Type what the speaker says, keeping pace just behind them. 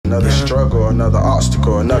Another struggle, another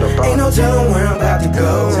obstacle, another bound. Ain't no telling where I'm about to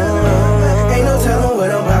go. Ain't no telling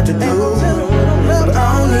what I'm about to do. But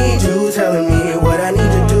I don't need you telling me what I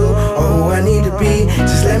need to do or who I need to be.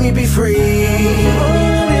 Just let me be free. Let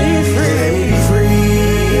me be free.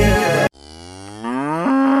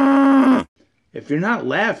 If you're not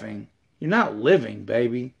laughing, you're not living,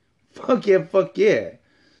 baby. Fuck yeah, fuck yeah.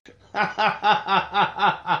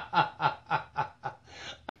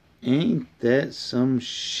 Ain't that some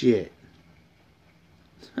shit?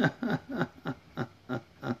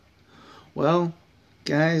 Well,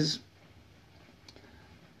 guys,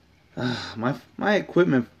 my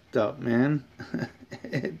equipment fucked up, man.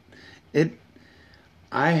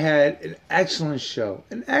 I had an excellent show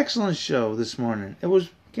this morning. It was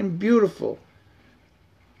fucking beautiful.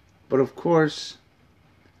 But of course,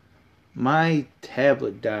 my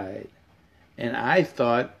tablet died, and I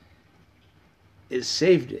thought it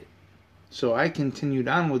saved it. So I continued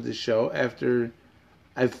on with the show after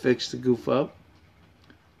I fixed the goof up.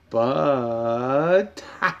 But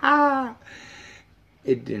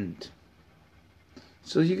it didn't.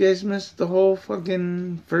 So you guys missed the whole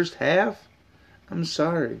fucking first half? I'm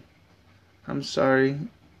sorry. I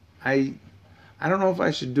don't know if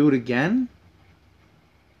I should do it again.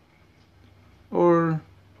 Or,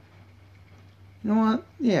 you know what?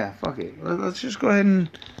 Yeah, fuck it. Let's just go ahead and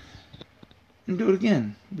do it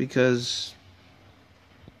again. Because,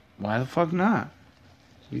 why the fuck not?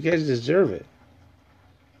 You guys deserve it.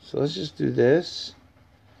 So let's just do this.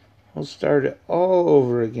 We'll start it all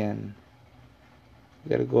over again.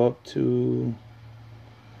 We gotta go up to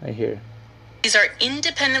right here. These are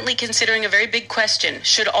independently considering a very big question.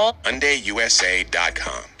 Should all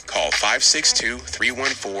HyundaiUSA.com. Call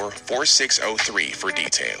 562-314-4603 for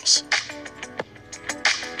details.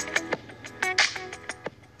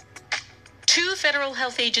 Two federal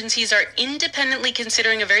health agencies are independently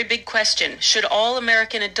considering a very big question. Should all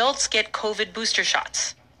American adults get COVID booster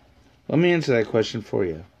shots? Let me answer that question for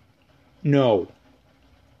you. No.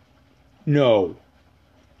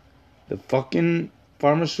 The fucking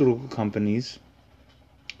pharmaceutical companies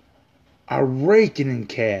are raking in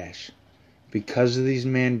cash because of these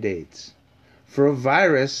mandates for a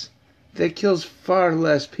virus that kills far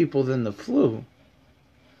less people than the flu.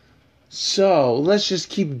 So let's just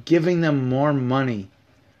keep giving them more money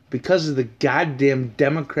because of the goddamn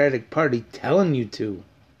Democratic Party telling you to.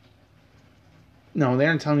 No, they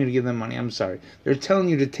aren't telling you to give them money. I'm sorry. They're telling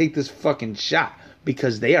you to take this fucking shot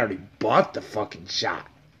because they already bought the fucking shot.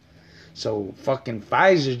 So fucking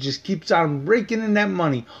Pfizer just keeps on raking in that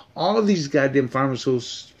money. All of these goddamn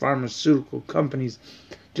pharmaceutical companies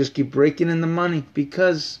just keep raking in the money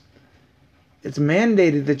because it's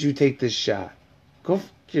mandated that you take this shot. Go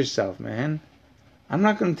fuck yourself, man. I'm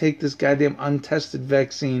not going to take this goddamn untested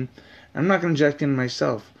vaccine. I'm not going to inject it in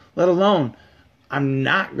myself. Let alone, I'm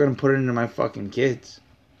not going to put it into my fucking kids.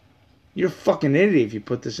 You're a fucking idiot if you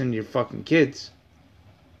put this into your fucking kids.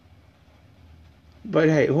 But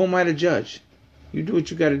hey, who am I to judge? You do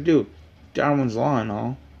what you gotta do. Darwin's Law and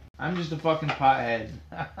all. I'm just a fucking pothead.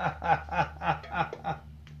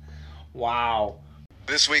 Wow.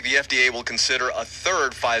 This week, the FDA will consider a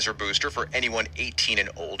third Pfizer booster for anyone 18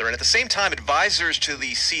 and older. And at the same time, advisors to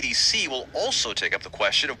the CDC will also take up the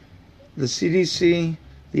question of... The CDC,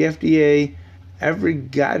 the FDA, every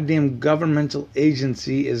goddamn governmental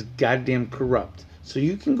agency is goddamn corrupt. So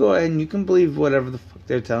you can go ahead and you can believe whatever the fuck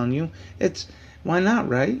they're telling you. Why not,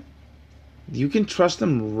 right? You can trust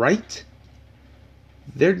them, right?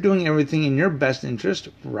 They're doing everything in your best interest,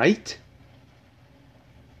 right?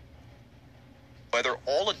 Whether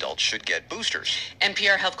all adults should get boosters.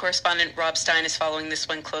 NPR health correspondent Rob Stein is following this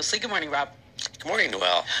one closely. Good morning, Rob. Good morning,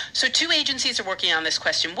 Noelle. So 2 agencies are working on this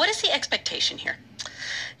question. What is the expectation here?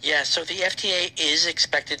 Yeah, so the FDA is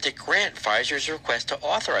expected to grant Pfizer's request to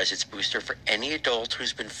authorize its booster for any adult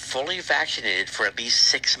who's been fully vaccinated for at least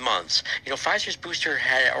 6 months. You know, Pfizer's booster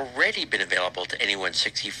had already been available to anyone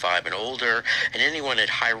 65 and older and anyone at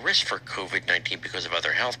high risk for COVID-19 because of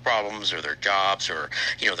other health problems or their jobs or,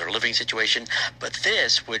 their living situation. But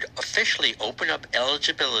this would officially open up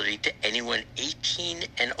eligibility to anyone 18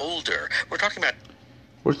 and older.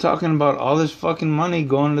 We're talking about all this fucking money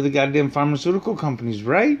going to the goddamn pharmaceutical companies,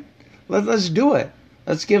 right? Let's do it.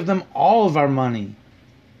 Let's give them all of our money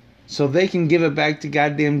so they can give it back to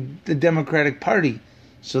goddamn the Democratic Party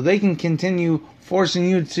so they can continue forcing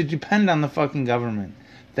you to depend on the fucking government.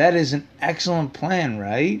 That is an excellent plan,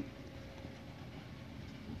 right?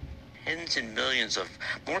 tens and millions of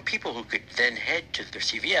more people who could then head to their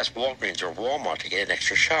CVS, Walgreens, or Walmart to get an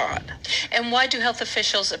extra shot. And why do health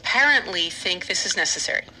officials apparently think this is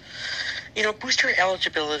necessary? Booster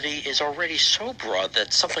eligibility is already so broad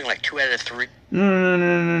that something like 2 out of 3.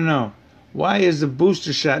 No. Why is the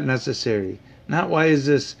booster shot necessary? Not why is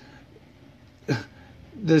this...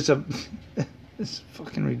 This is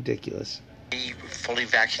fucking ridiculous. Fully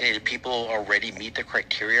vaccinated people already meet the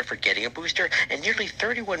criteria for getting a booster, and nearly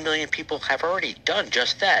 31 million people have already done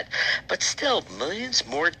just that. But still, millions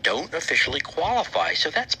more don't officially qualify, so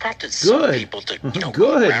that's prompted some people to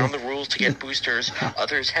go around the rules to get boosters.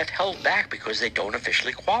 Others have held back because they don't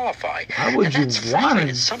officially qualify. How would you want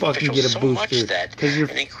to fucking get a booster? Because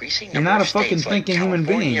you're not a fucking thinking human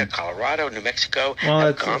being. Colorado, New Mexico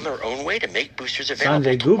have gone their own way to make boosters available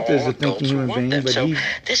Sanjay Gupta is a thinking human being, but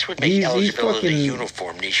this would make eligibility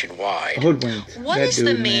uniform nationwide. Hoodwinked. What is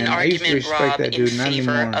the main argument, Rob, in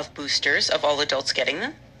favor of boosters, of all adults getting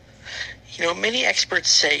them? Many experts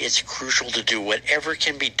say it's crucial to do whatever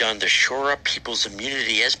can be done to shore up people's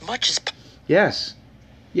immunity as much as possible. Yes.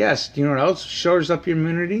 Do you know what else shores up your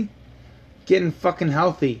immunity? Getting fucking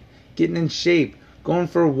healthy. Getting in shape. Going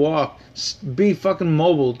for a walk. Be fucking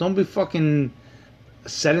mobile. Don't be fucking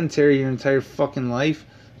sedentary your entire fucking life.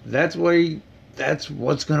 That's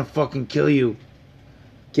what's gonna fucking kill you.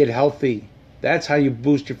 Get healthy. That's how you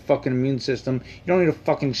boost your fucking immune system. You don't need a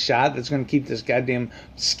fucking shot that's gonna keep this goddamn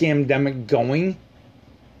scamdemic going.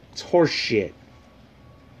 It's horse shit.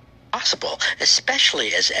 Possible,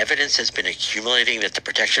 especially as evidence has been accumulating that the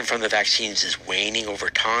protection from the vaccines is waning over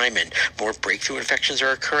time and more breakthrough infections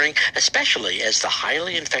are occurring, especially as the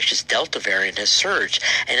highly infectious Delta variant has surged,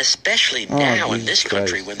 and especially now in this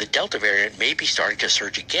country when the Delta variant may be starting to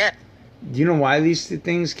surge again. Do you know why these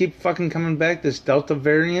things keep fucking coming back? This Delta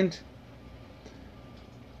variant?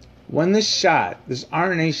 When this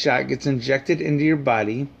RNA shot gets injected into your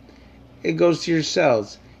body, it goes to your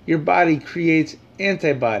cells. Your body creates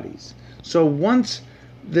antibodies. So once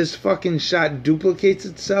this fucking shot duplicates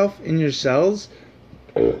itself in your cells,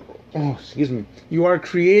 you are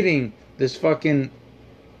creating this fucking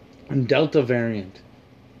Delta variant.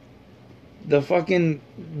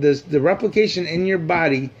 The replication in your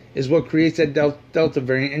body is what creates that Delta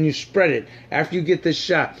variant, and you spread it after you get this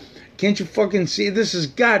shot. Can't you fucking see? This is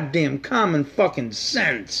goddamn common fucking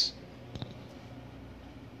sense.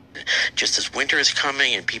 Just as winter is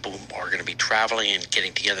coming and people are going to be traveling and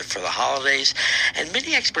getting together for the holidays, and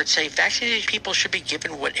many experts say vaccinated people should be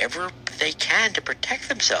given whatever they can to protect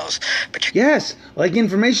themselves. Yes, like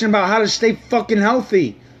information about how to stay fucking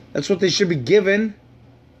healthy. That's what they should be given.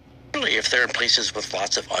 If they're in places with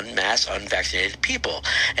lots of unmasked, unvaccinated people.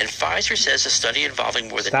 And Pfizer says a study involving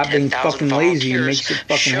more than 10,000 volunteers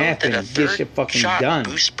showed that a third shot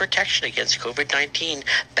boosts protection against COVID-19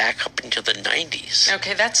 back up into the 90s.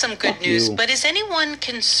 Okay, that's some good news. But is anyone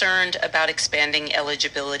concerned about expanding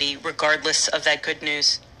eligibility regardless of that good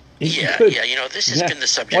news? Yeah, this has been the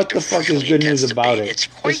subject what the of fuck really is good news intense about debate. it? It's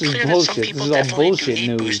quite This is clear bullshit. that some people This is all definitely bullshit do need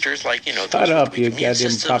news. boosters, like, Shut those up, with you weak immune goddamn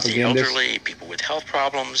systems, the propagandist. elderly, people with health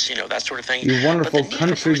problems, that sort of thing. You wonderful but the need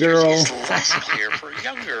country for boosters girl. is less clear for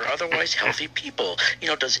younger, otherwise healthy people.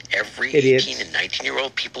 Does every Idiots. 18 and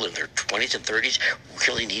 19-year-old people in their 20s and 30s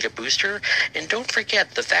really need a booster? And don't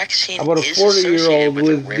forget, the vaccine How about a is 40-year-old associated with a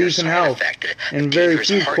with rare decent side health effect, and very dangerous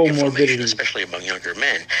few heart inflammation, comorbidities? especially among younger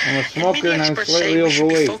men. I'm a And smoker many and I'm experts slightly say we should be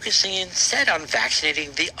overweight. focusing instead on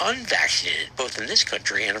vaccinating the unvaccinated, both in this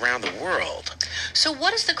country and around the world. So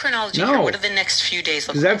what is the chronology here? What do the next few days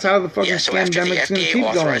look Because like? that's how the fucking So after the scamdemic's going to FDA keep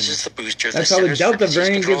going. authorizes the booster, That's the how the Centers for Delta Disease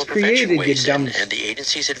variant Control gets and Prevention created, you weighs in, dumb... and the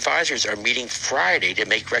agency's advisors are meeting Friday to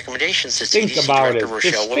make recommendations to Think CDC about Director it.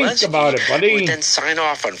 Rochelle Just think Walensky, about it, buddy. who would then sign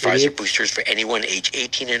off on Pfizer Idiot. boosters for anyone age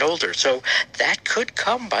 18 and older. So that could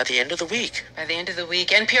come by the end of the week. By the end of the week.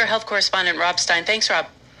 NPR health correspondent Rob Stein. Thanks, Rob.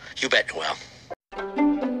 You bet, Noel.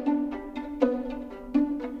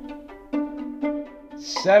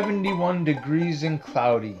 71 degrees and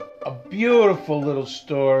cloudy. A beautiful little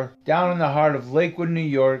store down in the heart of Lakewood, New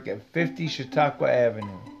York at 50 Chautauqua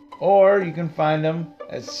Avenue. Or you can find them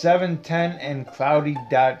at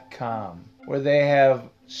 710andcloudy.com, where they have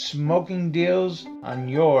smoking deals on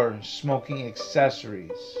your smoking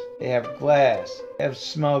accessories. They have glass, they have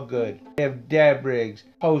smell good, they have dab rigs,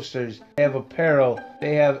 posters, they have apparel,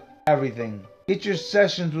 they have everything. Get your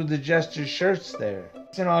Sessions with the Jester shirts there.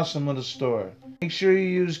 It's an awesome little store. Make sure you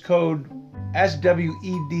use code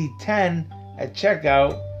SWED10 at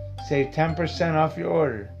checkout. Save 10% off your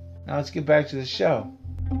order. Now let's get back to the show.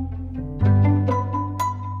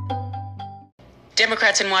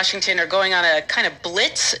 Democrats in Washington are going on a kind of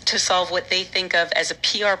blitz to solve what they think of as a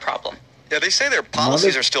PR problem. Yeah, they say their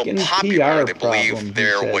policies are still Motherfucking popular. They PR problem, believe he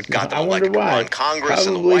they're says. what got them I wonder elected to why. run Congress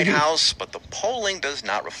and the Probably White House, but the polling does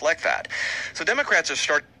not reflect that. So Democrats are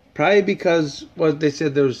Probably because what they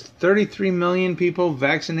said, there was 33 million people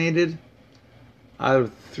vaccinated out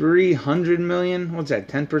of 300 million. What's that?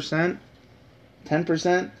 10%?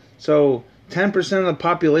 10%. So 10% of the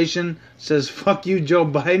population says "fuck you, Joe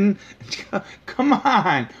Biden." Come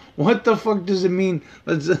on, what the fuck does it mean?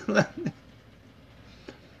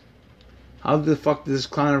 How the fuck does this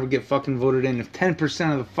clown ever get fucking voted in if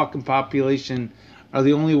 10% of the fucking population are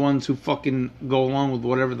the only ones who fucking go along with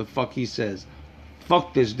whatever the fuck he says?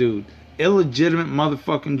 Fuck this dude. Illegitimate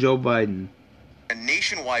motherfucking Joe Biden. A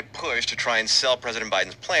nationwide push to try and sell President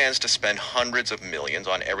Biden's plans to spend hundreds of millions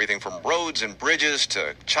on everything from roads and bridges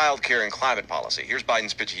to child care and climate policy. Here's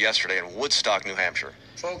Biden's pitch yesterday in Woodstock, New Hampshire.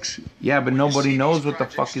 Folks, yeah, but nobody knows what the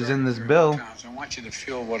fuck is in this bill. I want you to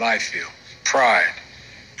feel what I feel. Pride.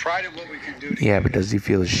 Pride in what we can do together. Yeah, but does he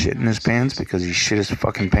feel his shit in his pants because he shit his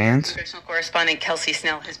fucking pants? Congressional correspondent Kelsey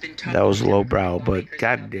Snell has been talking. That was lowbrow, but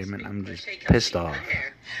god damn it, I'm just pissed off.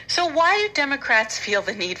 So why do Democrats feel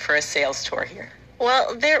the need for a sales tour here?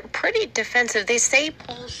 Well, they're pretty defensive. They say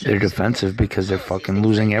they're defensive because they're fucking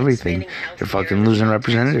losing everything. They're fucking losing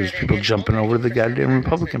representatives. People jumping over to the goddamn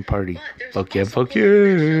Republican Party. Fuck yeah, fuck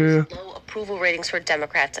yeah. Low approval ratings for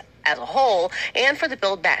Democrats as a whole and for the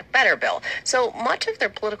Build Back Better bill. So much of their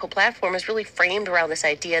political platform is really framed around this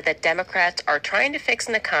idea that Democrats are trying to fix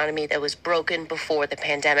an economy that was broken before the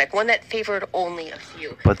pandemic, one that favored only a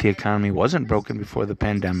few. But the economy wasn't broken before the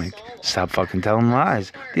pandemic. Stop fucking telling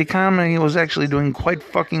lies. The economy was actually doing quite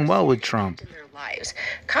fucking well with Trump. Lives.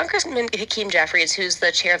 Congressman Hakeem Jeffries, who's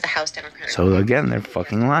the chair of the House Democratic So again, they're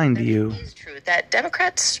fucking lying to you. It is true that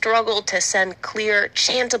Democrats struggle to send clear,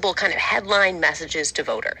 chantable kind of headline messages to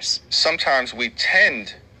voters. Sometimes we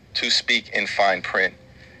tend to speak in fine print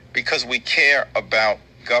because we care about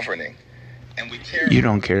governing. And we care. You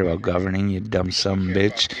don't care about governing, you dumb son of a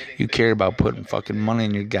bitch. You care about putting fucking money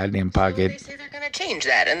in your goddamn pocket. They say they're going to change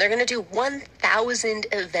that, and they're going to do 1,000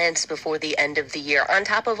 events before the end of the year, on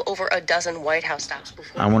top of over a dozen White House stops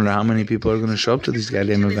before. I wonder how many people are going to show up to these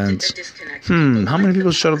goddamn events. How many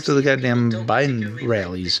people showed up to the goddamn Biden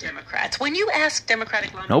rallies? Democrats. When you ask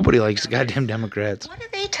Democratic lawmakers, nobody likes the goddamn Democrats. What do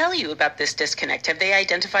they tell you about this disconnect? Have they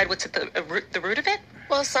identified what's at the root of it?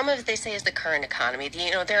 Well, some of it they say is the current economy.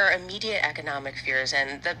 There are immediate economic fears,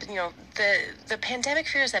 and the pandemic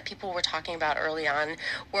fears that people were talking about early on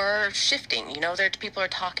were shifting. People are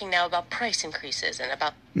talking now about price increases and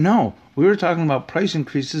about. No, we were talking about price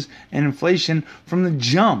increases and inflation from the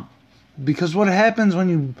jump. Because what happens when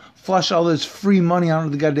you flush all this free money out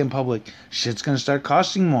of the goddamn public? Shit's gonna start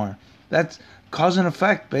costing more. That's cause and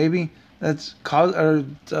effect, baby. That's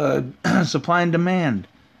supply and demand.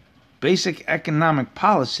 Basic economic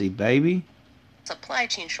policy, baby. Supply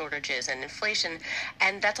chain shortages and inflation,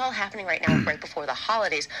 and that's all happening right now, right before the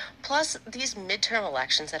holidays. Plus, these midterm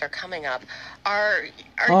elections that are coming up are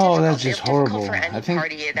difficult. That's just horrible. For any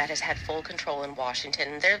party that has had full control in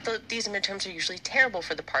Washington. These midterms are usually terrible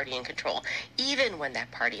for the party in control, even when that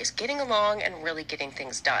party is getting along and really getting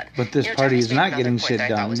things done. But this party is not getting shit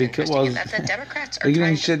done because they're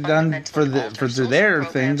getting shit done for their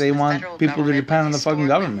thing. They want people to depend on the fucking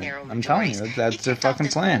government. I'm telling you, that's their fucking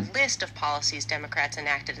plan. List of policies Democrats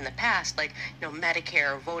enacted in the past, like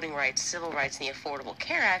Medicare, voting rights, civil rights, and the Affordable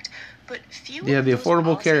Care Act, but few. Yeah, the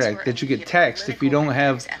Affordable Care Act that you get taxed if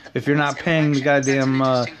you're not paying the goddamn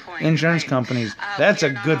insurance companies. That's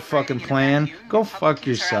a good fucking plan. Go fuck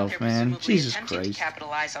yourself, man. Jesus Christ.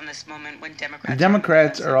 The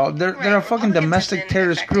Democrats are all they're a fucking domestic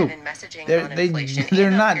terrorist group. They're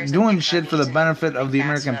not doing shit for the benefit of the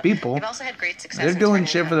American people. They're doing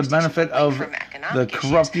shit for the benefit of the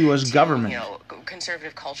corrupt U.S. government.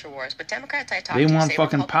 Conservative culture wars, but Democrats they want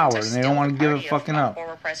fucking power and they don't want to give it fucking up.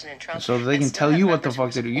 So they can tell you what the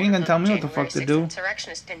fuck to do. You ain't gonna tell me what the fuck to do.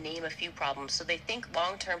 Insurrectionists to name a few problems, so they think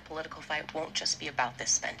long-term political fight won't just be about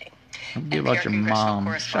this spending. It'll be about your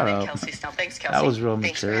mom. Shut up. Thanks, Kelsey. That was real mature.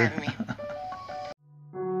 Thanks for having me.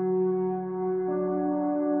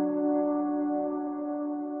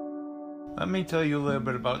 Let me tell you a little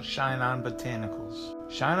bit about Shine On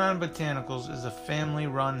Botanicals. Shine On Botanicals is a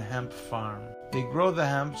family-run hemp farm. They grow the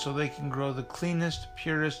hemp so they can grow the cleanest,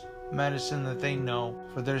 purest medicine that they know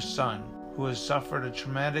for their son, who has suffered a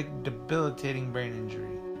traumatic, debilitating brain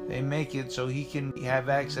injury. They make it so he can have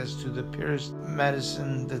access to the purest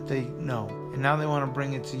medicine that they know. And now they want to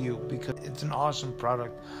bring it to you because it's an awesome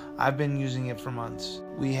product. I've been using it for months.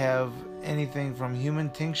 We have anything from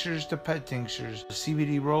human tinctures to pet tinctures.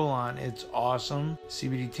 CBD roll-on, it's awesome.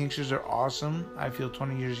 CBD tinctures are awesome. I feel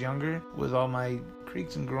 20 years younger with all my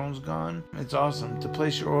creaks and groans gone. It's awesome. To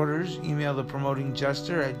place your orders, email the promoting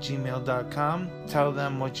jester at gmail.com. Tell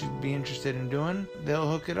them what you'd be interested in doing. They'll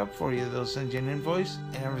hook it up for you. They'll send you an invoice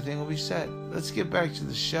and everything will be set. Let's get back to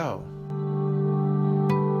the show.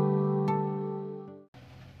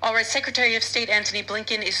 All right, Secretary of State Antony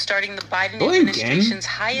Blinken is starting the Biden administration's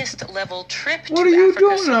highest-level trip to Africa. What are you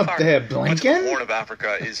doing so up far. there, Much of the Blinken? Horn of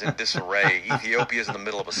Africa is in disarray. Ethiopia is in the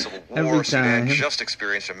middle of a civil Every war. Sudan time. just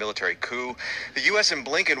experienced a military coup. The U.S. and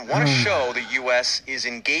Blinken want to show the U.S. is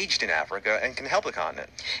engaged in Africa and can help the continent.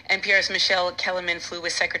 NPR's Michelle Kellerman flew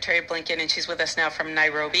with Secretary Blinken, and she's with us now from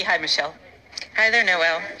Nairobi. Hi, Michelle. Hi there,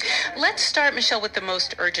 Noel. Let's start, Michelle, with the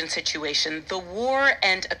most urgent situation, the war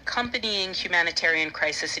and accompanying humanitarian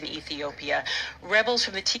crisis in Ethiopia. Rebels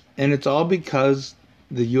from the And it's all because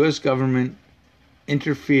the U.S. government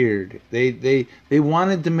interfered. They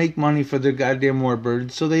wanted to make money for their goddamn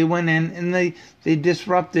warbirds, so they went in and they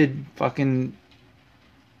disrupted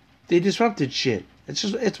they disrupted shit.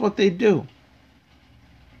 It's what they do.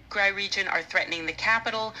 Tigray region are threatening the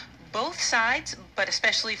capital. Both sides, but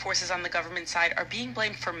especially forces on the government side, are being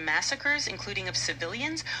blamed for massacres, including of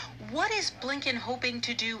civilians. What is Blinken hoping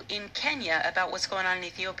to do in Kenya about what's going on in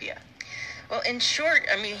Ethiopia? Well, in short,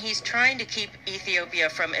 I mean, he's trying to keep Ethiopia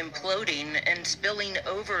from imploding and spilling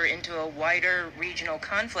over into a wider regional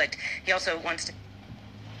conflict. He also wants to...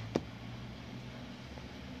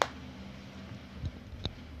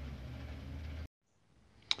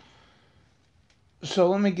 So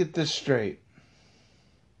let me get this straight.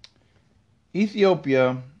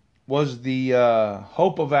 Ethiopia was the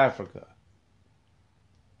hope of Africa.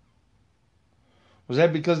 Was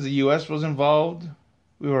that because the U.S. was involved?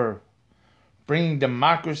 We were bringing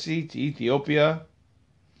democracy to Ethiopia?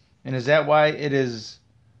 And is that why it is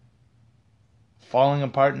falling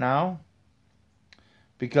apart now?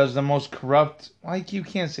 Because the most corrupt, like you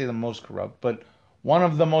can't say the most corrupt, but one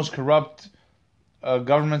of the most corrupt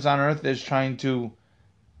governments on earth is trying to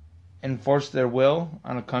enforce their will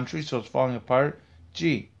on a country, so it's falling apart.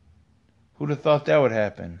 Gee, who'd have thought that would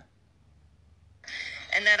happen?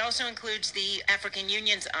 And that also includes the African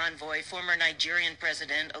Union's envoy, former Nigerian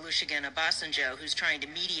President Olusegun Obasanjo, who's trying to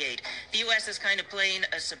mediate. The U.S. is kind of playing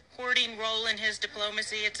a supporting role in his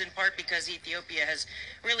diplomacy. It's in part because Ethiopia has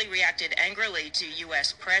really reacted angrily to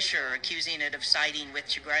U.S. pressure, accusing it of siding with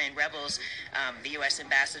Tigrayan rebels. The U.S.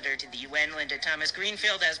 ambassador to the UN, Linda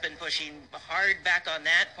Thomas-Greenfield, has been pushing hard back on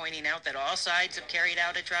that, pointing out that all sides have carried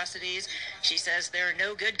out atrocities. She says there are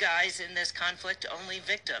no good guys in this conflict, only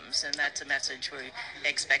victims, and that's a message we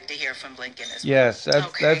expect to hear from Blinken as well. Yes,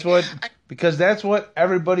 that's what, because that's what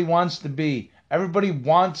everybody wants to be. Everybody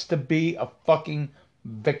wants to be a fucking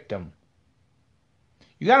victim.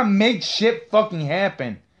 You gotta make shit fucking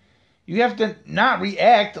happen. You have to not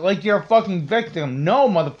react like you're a fucking victim. No,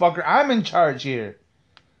 motherfucker, I'm in charge here.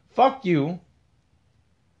 Fuck you.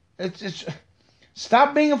 It's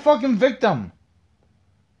stop being a fucking victim.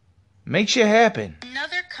 Make shit happen.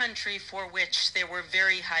 Another country for which there were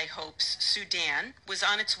very high hopes, Sudan, was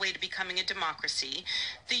on its way to becoming a democracy.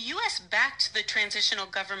 The U.S. backed the transitional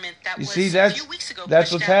government that was a few weeks ago that's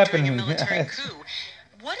pushed what's out happening. during a military coup.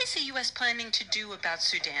 What is the U.S. planning to do about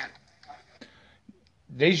Sudan?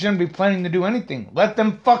 They shouldn't be planning to do anything. Let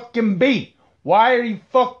them fucking be. Why are you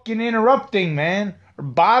fucking interrupting, man? Or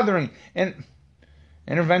bothering? And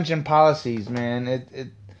intervention policies, man,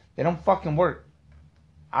 they don't fucking work.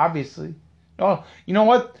 Obviously. Oh, you know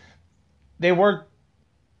what? They work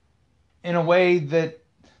in a way that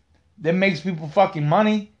makes people fucking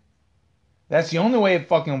money. That's the only way it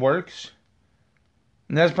fucking works.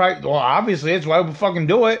 And that's probably, well, obviously, that's why we fucking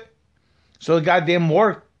do it. So the goddamn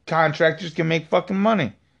war contractors can make fucking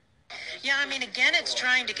money. Yeah, I mean, again, it's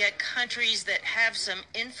trying to get countries that have some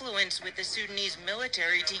influence with the Sudanese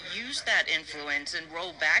military to use that influence and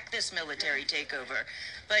roll back this military takeover.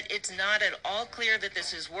 But it's not at all clear that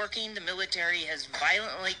this is working. The military has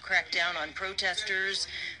violently cracked down on protesters.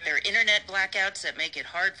 There are internet blackouts that make it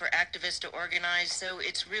hard for activists to organize. So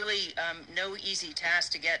it's really no easy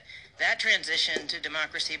task to get that transition to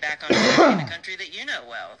democracy back on track in a country that you know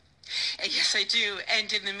well. Yes, I do.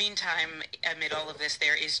 And in the meantime, amid all of this,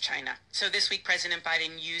 there is China. So this week, President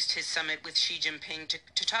Biden used his summit with Xi Jinping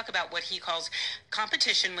to talk about what he calls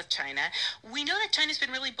competition with China. We know that China's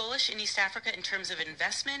been really bullish in East Africa in terms of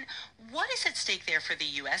investment. What is at stake there for the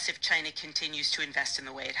U.S. if China continues to invest in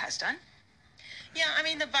the way it has done? Yeah, I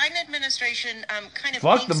mean, the Biden administration kind of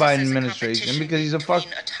fuck the Biden administration because he's a fuck.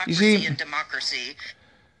 You see, and democracy.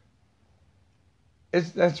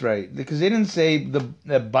 That's right, because they didn't say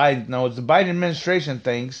that Biden. No, it's the Biden administration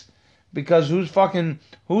thinks, because who's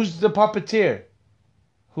the puppeteer?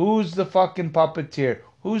 Who's the fucking puppeteer?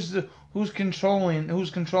 Who's controlling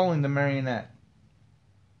the marionette?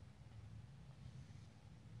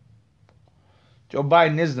 Joe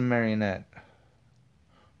Biden is the marionette.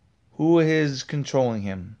 Who is controlling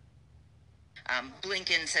him?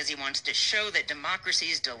 Blinken says he wants to show that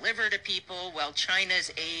democracies deliver to people, while China's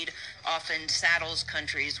aid often saddles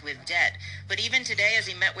countries with debt. But even today, as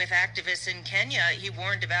he met with activists in Kenya, he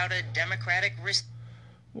warned about a democratic risk.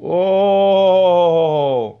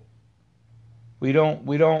 Whoa! We don't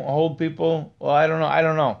hold people. Well, I don't know.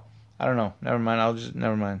 Never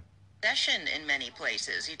mind. Recession in many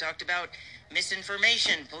places. He talked about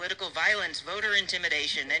misinformation, political violence, voter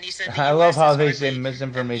intimidation, and he said I love how they say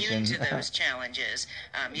misinformation. To those challenges.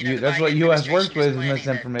 That's what U.S. works with, is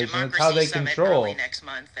misinformation. It's how they control. Next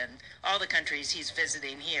month, and all the countries he's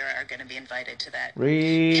visiting here are going to be invited to that.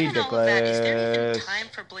 Ridiculous. Given all of that, is there even time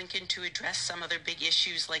for Blinken to address some other big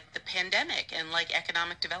issues like the pandemic and like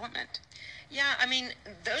economic development? Yeah, I mean,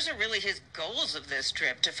 those are really his goals of this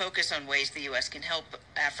trip, to focus on ways the U.S. can help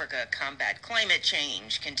Africa combat climate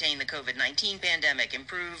change, contain the COVID-19 pandemic,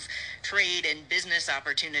 improve trade and business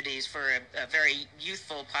opportunities for a very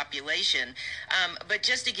youthful population. But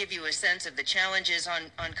just to give you a sense of the challenges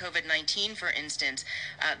on COVID-19, for instance,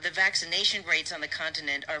 the vaccination rates on the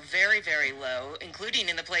continent are very, very low, including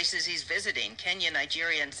in the places he's visiting. Kenya,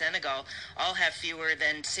 Nigeria, and Senegal all have fewer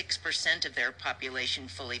than 6% of their population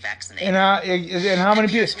fully vaccinated. And how many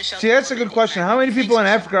people? See, that's a good question. How many people in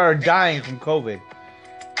Africa are dying from COVID?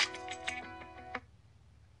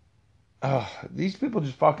 Oh, these people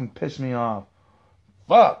just fucking piss me off.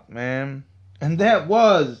 Fuck, man. And that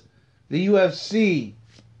was the UFC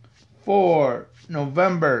for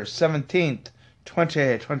November 17th,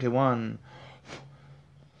 2021.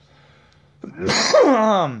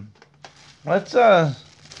 Let's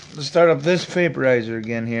start up this vaporizer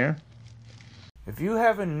again here. If you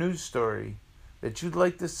have a news story that you'd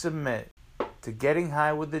like to submit to Getting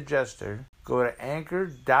High with the Jester, go to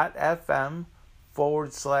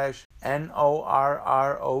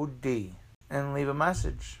anchor.fm/NORROD and leave a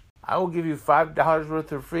message. I will give you $5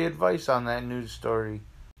 worth of free advice on that news story.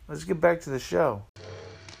 Let's get back to the show.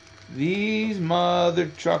 These mother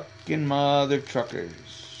truckers.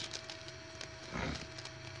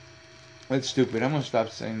 That's stupid. I'm going to stop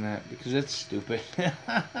saying that because it's stupid.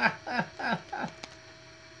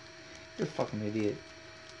 You're a fucking idiot.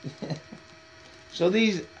 So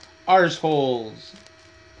these arseholes,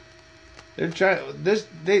 they're trying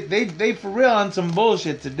they for real on some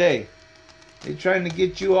bullshit today. They're trying to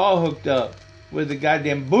get you all hooked up with the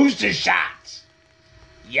goddamn booster shots.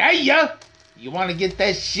 Yeah. You want to get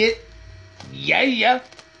that shit? Yeah.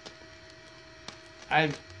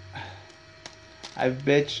 I've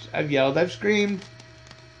bitched, I've yelled, I've screamed.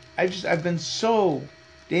 I've been so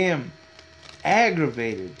damn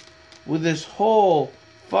aggravated with this whole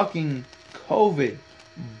fucking COVID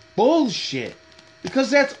bullshit.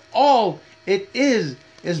 Because that's all it is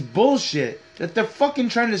bullshit. That they're fucking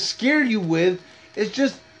trying to scare you with is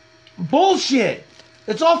just bullshit.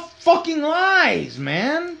 It's all fucking lies,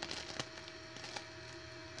 man.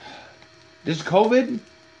 Does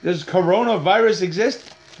coronavirus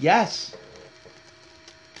exist? Yes.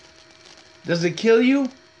 Does it kill you?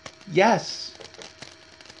 Yes.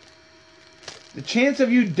 The chance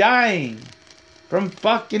of you dying from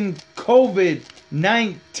fucking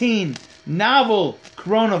COVID-19 novel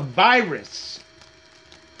coronavirus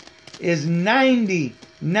is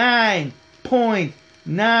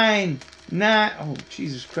 99.99. Oh,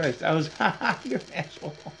 Jesus Christ. You're an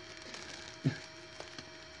asshole.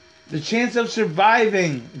 The chance of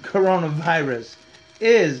surviving coronavirus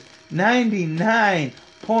is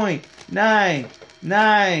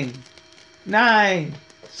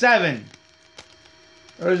 99.9997.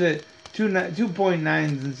 Or is it 2.9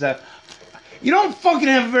 and stuff? You don't fucking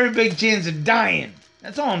have a very big chance of dying.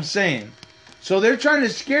 That's all I'm saying. So they're trying to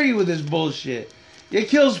scare you with this bullshit. It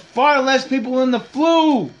kills far less people than the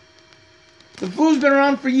flu. The flu's been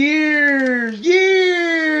around for years.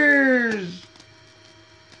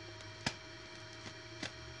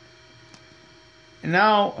 And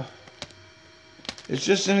now it's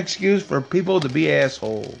just an excuse for people to be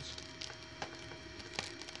assholes.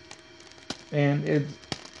 And it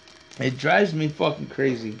drives me fucking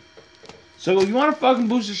crazy. So you want a fucking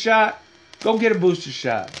booster shot? Go get a booster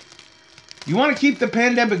shot. You want to keep the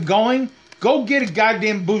pandemic going? Go get a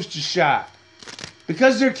goddamn booster shot.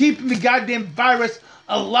 Because they're keeping the goddamn virus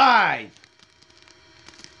alive.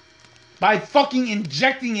 By fucking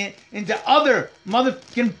injecting it into other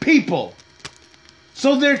motherfucking people.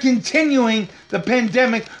 So they're continuing the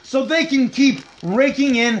pandemic so they can keep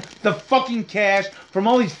raking in the fucking cash from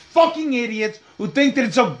all these fucking idiots who think that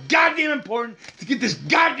it's so goddamn important to get this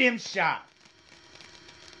goddamn shot.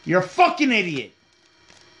 You're a fucking idiot.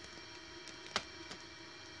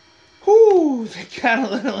 Whew, that got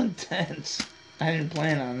a little intense. I didn't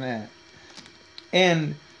plan on that.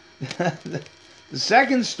 And the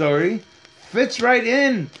second story fits right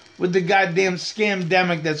in with the goddamn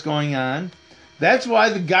scamdemic that's going on. That's why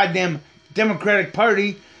the goddamn Democratic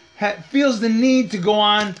Party feels the need to go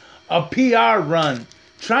on a PR run,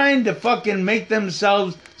 trying to fucking make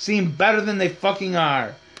themselves seem better than they fucking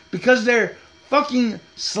are. Because they're fucking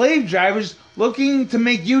slave drivers looking to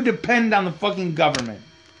make you depend on the fucking government.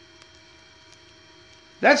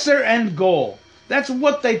 That's their end goal. That's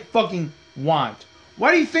what they fucking want.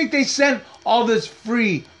 Why do you think they sent all this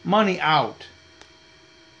free money out?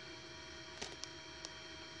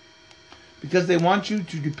 Because they want you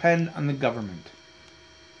to depend on the government.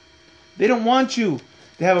 They don't want you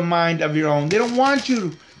to have a mind of your own. They don't want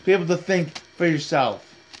you to be able to think for yourself.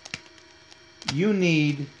 You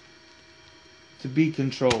need to be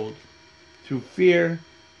controlled through fear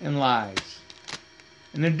and lies.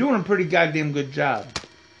 And they're doing a pretty goddamn good job.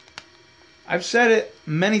 I've said it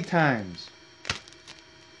many times.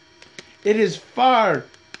 It is far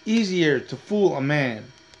easier to fool a man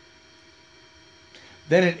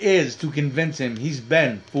than it is to convince him he's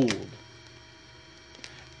been fooled.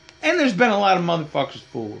 And there's been a lot of motherfuckers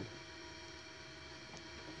fooled.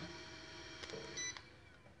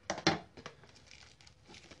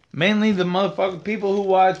 Mainly the motherfucking people who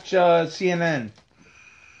watch CNN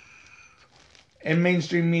and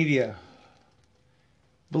mainstream media.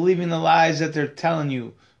 Believing the lies that they're telling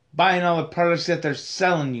you. Buying all the products that they're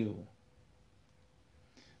selling you.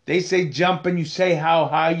 They say jump and you say how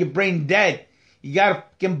high. Your brain dead. You got a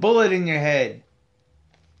fucking bullet in your head.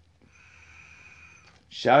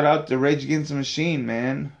 Shout out to Rage Against the Machine,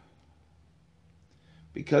 man.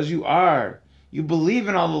 Because you are. You believe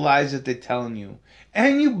in all the lies that they're telling you.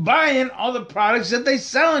 And you buying all the products that they're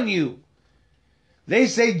selling you. They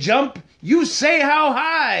say jump. You say how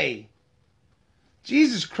high.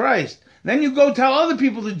 Jesus Christ. Then you go tell other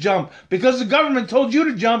people to jump because the government told you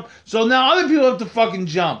to jump, so now other people have to fucking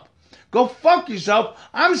jump. Go fuck yourself.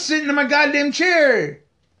 I'm sitting in my goddamn chair.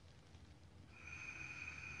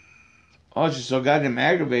 Oh, it's just so goddamn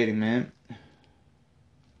aggravating, man.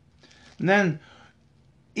 And then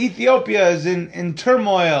Ethiopia is in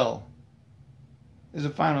turmoil. Is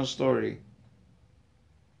the final story.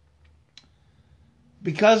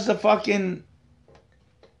 Because the fucking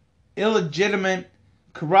illegitimate,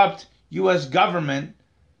 corrupt U.S. government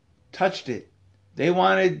touched it. They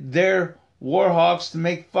wanted their war hawks to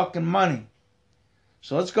make fucking money.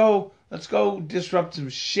 So let's go disrupt some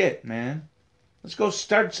shit, man. Let's go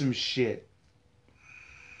start some shit.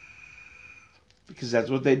 Because that's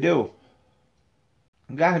what they do.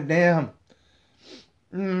 God damn.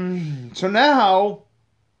 So now,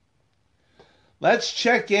 let's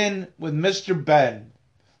check in with Mr. Ben.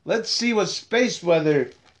 Let's see what space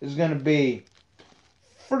weather is going to be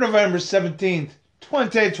for November 17th,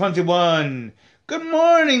 2021. Good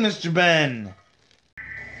morning, Mr. Ben.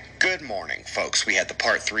 Good morning, folks. We had the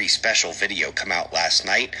Part 3 special video come out last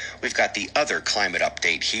night. We've got the other climate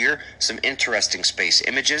update here, some interesting space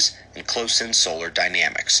images, and close-in solar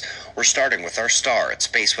dynamics. We're starting with our star at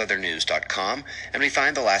spaceweathernews.com, and we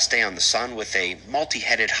find the last day on the sun with a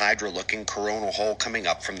multi-headed hydra-looking coronal hole coming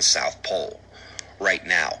up from the South Pole. Right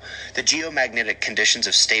now, the geomagnetic conditions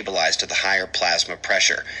have stabilized to the higher plasma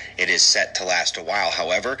pressure. It is set to last a while,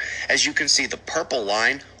 however. As you can see, the purple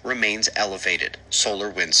line remains elevated,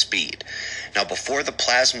 solar wind speed. Now, before the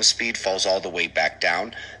plasma speed falls all the way back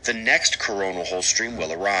down, the next coronal hole stream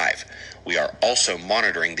will arrive. We are also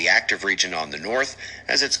monitoring the active region on the north,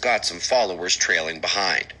 as it's got some followers trailing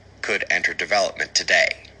behind. Could enter development today.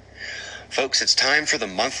 Folks, it's time for the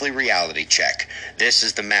monthly reality check. This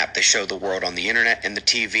is the map they show the world on the internet and the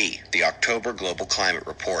TV, the October Global Climate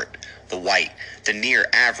Report. The white, the near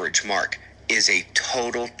average mark, is a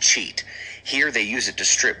total cheat. Here they use it to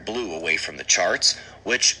strip blue away from the charts,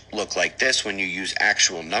 which look like this when you use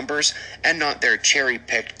actual numbers and not their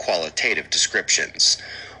cherry-picked qualitative descriptions.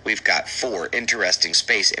 We've got 4 interesting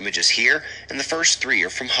space images here, and the first 3 are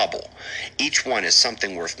from Hubble. Each one is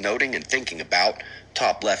something worth noting and thinking about.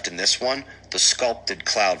 Top left in this one, the sculpted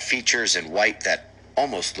cloud features in white that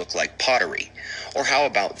almost look like pottery. Or how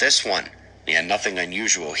about this one? Yeah, nothing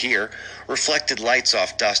unusual here. Reflected lights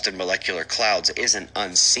off dust and molecular clouds isn't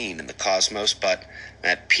unseen in the cosmos, but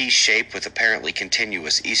that peace shape with apparently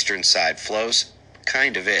continuous eastern side flows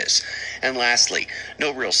kind of is. And lastly,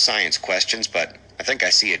 no real science questions, but I think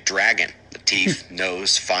I see a dragon. The teeth,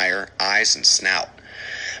 nose, fire, eyes, and snout.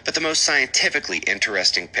 But the most scientifically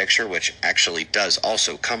interesting picture, which actually does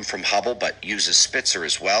also come from Hubble but uses Spitzer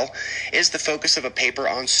as well, is the focus of a paper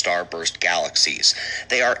on starburst galaxies.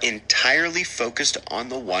 They are entirely focused on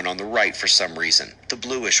the one on the right for some reason, the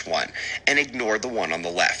bluish one, and ignore the one on the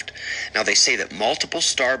left. Now they say that multiple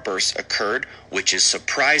starbursts occurred, which is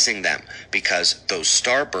surprising them because those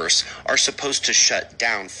starbursts are supposed to shut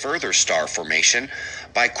down further star formation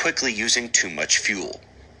by quickly using too much fuel.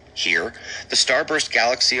 Here, the starburst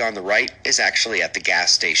galaxy on the right is actually at the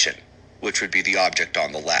gas station, which would be the object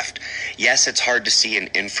on the left. Yes, it's hard to see in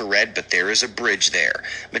infrared, but there is a bridge there,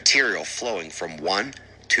 material flowing from one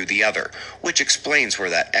to the other, which explains where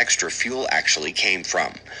that extra fuel actually came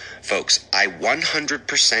from. Folks, I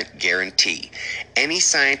 100% guarantee any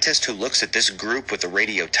scientist who looks at this group with a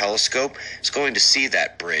radio telescope is going to see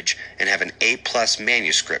that bridge and have an A+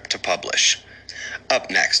 manuscript to publish.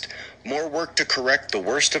 Up next, more work to correct the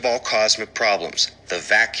worst of all cosmic problems, the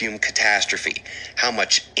vacuum catastrophe. How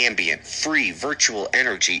much ambient, free, virtual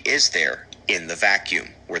energy is there in the vacuum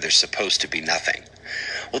where there's supposed to be nothing?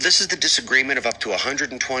 Well, this is the disagreement of up to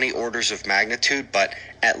 120 orders of magnitude, but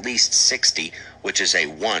at least 60, which is a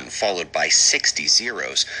 1 followed by 60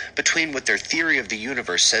 zeros, between what their theory of the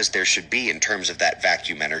universe says there should be in terms of that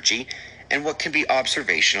vacuum energy and what can be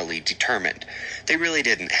observationally determined. They really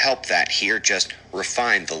didn't help that here, just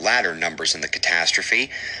refined the latter numbers in the catastrophe.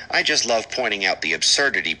 I just love pointing out the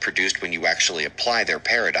absurdity produced when you actually apply their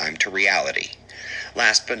paradigm to reality.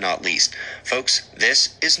 Last but not least, folks,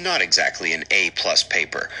 this is not exactly an A+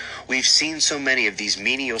 paper. We've seen so many of these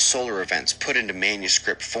menial solar events put into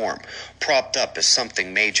manuscript form, propped up as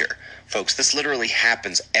something major. Folks, this literally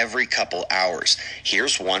happens every couple hours.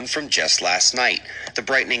 Here's one from just last night. The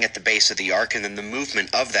brightening at the base of the arc and then the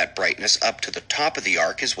movement of that brightness up to the top of the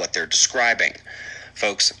arc is what they're describing.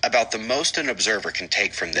 Folks, about the most an observer can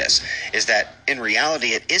take from this is that, in reality,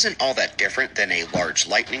 it isn't all that different than a large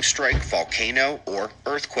lightning strike, volcano, or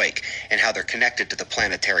earthquake, and how they're connected to the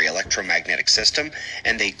planetary electromagnetic system,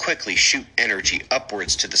 and they quickly shoot energy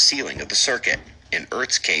upwards to the ceiling of the circuit. In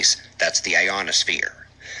Earth's case, that's the ionosphere.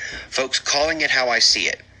 Folks, calling it how I see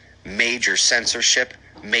it, major censorship,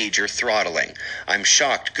 major throttling. I'm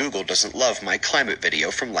shocked Google doesn't love my climate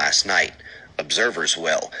video from last night. Observers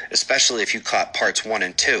will, especially if you caught parts 1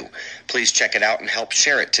 and 2. Please check it out and help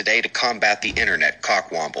share it today to combat the internet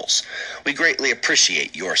cockwombles. We greatly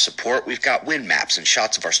appreciate your support. We've got wind maps and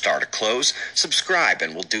shots of our star to close. Subscribe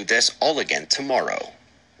and we'll do this all again tomorrow.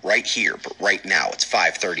 Right here, but right now it's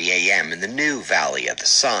 5:30 a.m. in the new Valley of the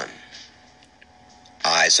Sun.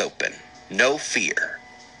 Eyes open. No fear.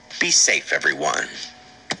 Be safe, everyone.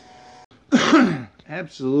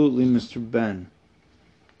 Absolutely, Mr. Ben.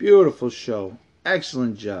 Beautiful show.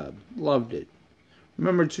 Excellent job. Loved it.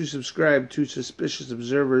 Remember to subscribe to Suspicious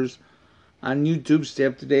Observers on YouTube. Stay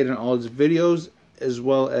up to date on all its videos, as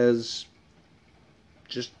well as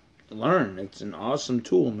just learn. It's an awesome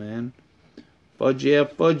tool, man. Fudge yeah,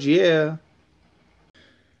 fudge yeah.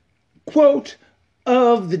 Quote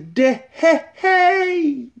of the day.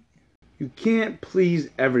 You can't please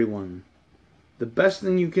everyone. The best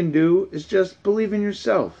thing you can do is just believe in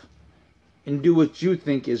yourself and do what you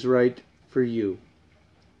think is right for you.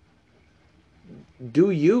 Do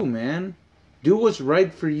you, man. Do what's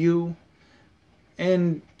right for you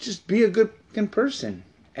and just be a good person.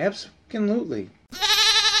 Absolutely.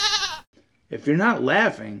 If you're not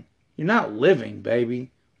laughing, you're not living,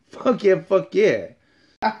 baby. Fuck yeah, fuck yeah.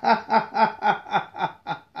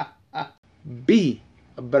 Be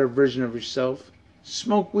a better version of yourself.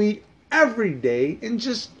 Smoke weed every day and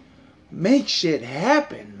just make shit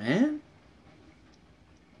happen, man.